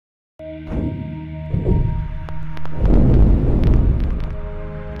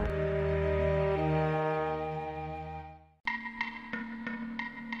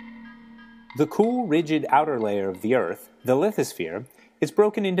The cool, rigid outer layer of the Earth, the lithosphere, is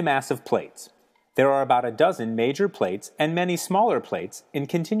broken into massive plates. There are about a dozen major plates and many smaller plates in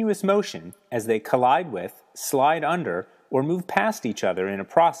continuous motion as they collide with, slide under, or move past each other in a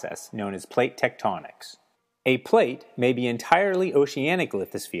process known as plate tectonics. A plate may be entirely oceanic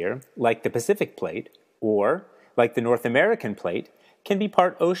lithosphere, like the Pacific Plate, or, like the North American Plate, can be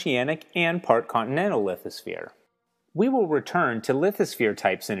part oceanic and part continental lithosphere. We will return to lithosphere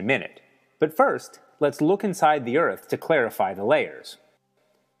types in a minute, but first, let's look inside the Earth to clarify the layers.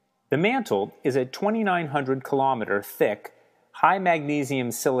 The mantle is a 2,900 kilometer thick, high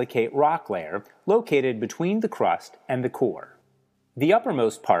magnesium silicate rock layer located between the crust and the core. The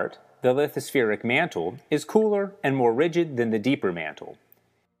uppermost part, the lithospheric mantle, is cooler and more rigid than the deeper mantle.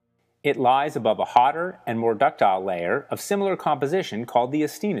 It lies above a hotter and more ductile layer of similar composition called the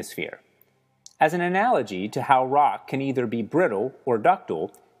asthenosphere. As an analogy to how rock can either be brittle or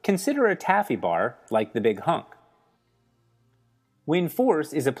ductile, consider a taffy bar like the Big Hunk. When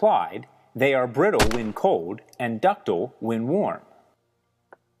force is applied, they are brittle when cold and ductile when warm.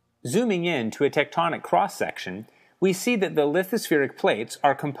 Zooming in to a tectonic cross-section, we see that the lithospheric plates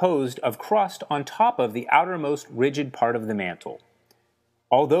are composed of crust on top of the outermost rigid part of the mantle.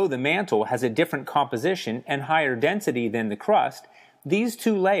 Although the mantle has a different composition and higher density than the crust, these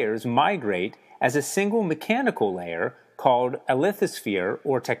two layers migrate as a single mechanical layer called a lithosphere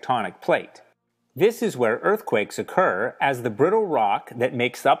or tectonic plate. This is where earthquakes occur as the brittle rock that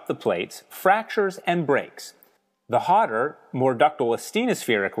makes up the plates fractures and breaks. The hotter, more ductile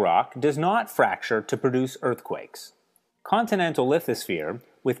asthenospheric rock does not fracture to produce earthquakes. Continental lithosphere,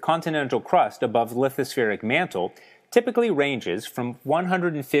 with continental crust above lithospheric mantle, typically ranges from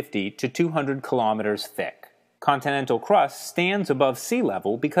 150 to 200 kilometers thick. Continental crust stands above sea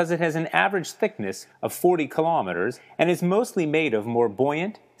level because it has an average thickness of 40 kilometers and is mostly made of more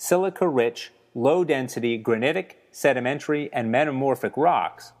buoyant, silica-rich, low-density granitic, sedimentary, and metamorphic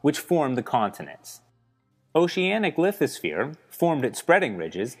rocks which form the continents. Oceanic lithosphere, formed at spreading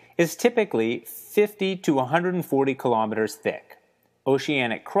ridges, is typically 50 to 140 kilometers thick.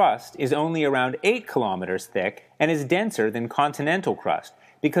 Oceanic crust is only around 8 kilometers thick and is denser than continental crust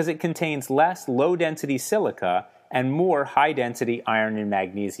because it contains less low-density silica and more high-density iron and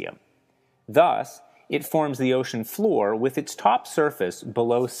magnesium. Thus, it forms the ocean floor with its top surface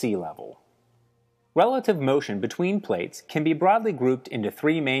below sea level. Relative motion between plates can be broadly grouped into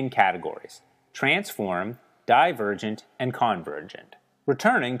three main categories: transform, divergent, and convergent.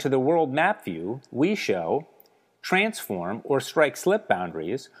 Returning to the world map view, we show transform or strike-slip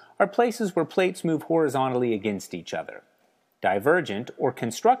boundaries are places where plates move horizontally against each other. Divergent or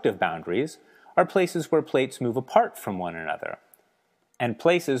constructive boundaries are places where plates move apart from one another. And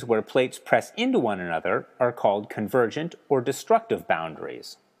places where plates press into one another are called convergent or destructive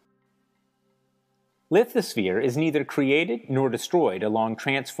boundaries. Lithosphere is neither created nor destroyed along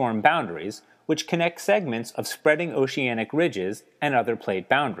transform boundaries, which connect segments of spreading oceanic ridges and other plate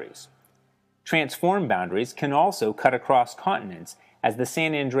boundaries. Transform boundaries can also cut across continents, as the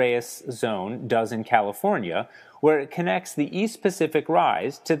San Andreas Zone does in California, where it connects the East Pacific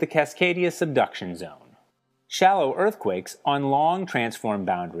Rise to the Cascadia Subduction Zone. Shallow earthquakes on long transform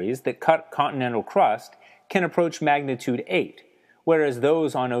boundaries that cut continental crust can approach magnitude 8, whereas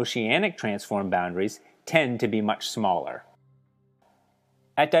those on oceanic transform boundaries tend to be much smaller.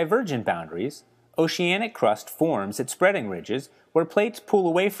 At divergent boundaries, oceanic crust forms at spreading ridges where plates pull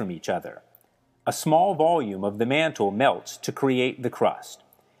away from each other. A small volume of the mantle melts to create the crust.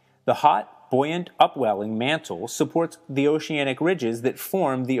 The hot, buoyant, upwelling mantle supports the oceanic ridges that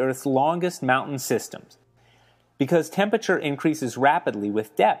form the Earth's longest mountain systems. Because temperature increases rapidly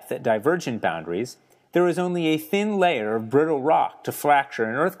with depth at divergent boundaries, there is only a thin layer of brittle rock to fracture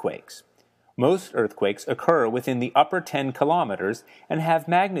in earthquakes. Most earthquakes occur within the upper 10 kilometers and have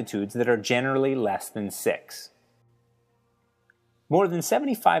magnitudes that are generally less than 6. More than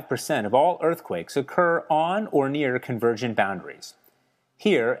 75% of all earthquakes occur on or near convergent boundaries.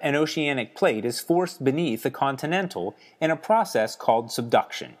 Here, an oceanic plate is forced beneath a continental in a process called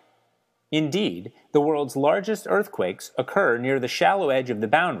subduction. Indeed, the world's largest earthquakes occur near the shallow edge of the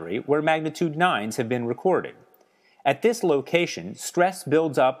boundary where magnitude 9s have been recorded. At this location, stress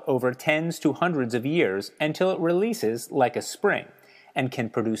builds up over tens to hundreds of years until it releases like a spring and can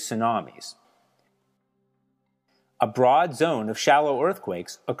produce tsunamis. A broad zone of shallow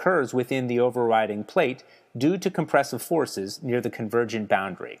earthquakes occurs within the overriding plate due to compressive forces near the convergent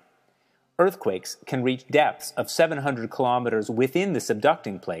boundary. Earthquakes can reach depths of 700 kilometers within the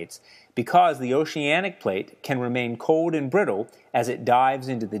subducting plates because the oceanic plate can remain cold and brittle as it dives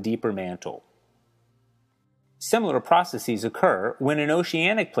into the deeper mantle. Similar processes occur when an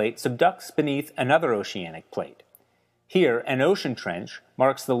oceanic plate subducts beneath another oceanic plate. Here, an ocean trench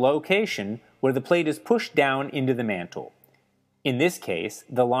marks the location where the plate is pushed down into the mantle. In this case,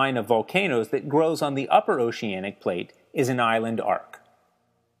 the line of volcanoes that grows on the upper oceanic plate is an island arc.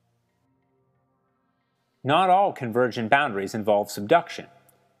 Not all convergent boundaries involve subduction.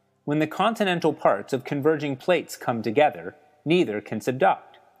 When the continental parts of converging plates come together, neither can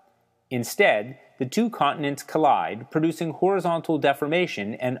subduct. Instead, the two continents collide, producing horizontal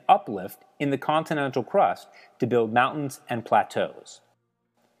deformation and uplift in the continental crust to build mountains and plateaus.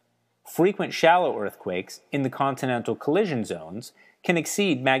 Frequent shallow earthquakes in the continental collision zones can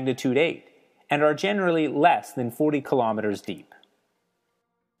exceed magnitude 8 and are generally less than 40 kilometers deep.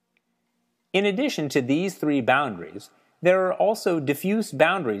 In addition to these three boundaries, there are also diffuse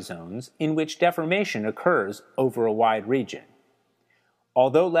boundary zones in which deformation occurs over a wide region.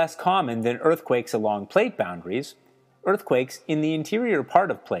 Although less common than earthquakes along plate boundaries, earthquakes in the interior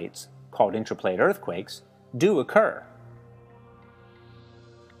part of plates, called intraplate earthquakes, do occur.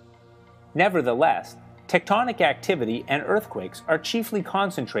 Nevertheless, tectonic activity and earthquakes are chiefly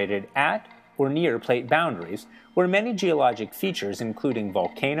concentrated at or near plate boundaries, where many geologic features including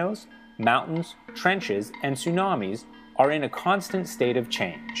volcanoes, mountains, trenches, and tsunamis are in a constant state of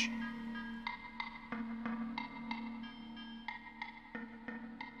change.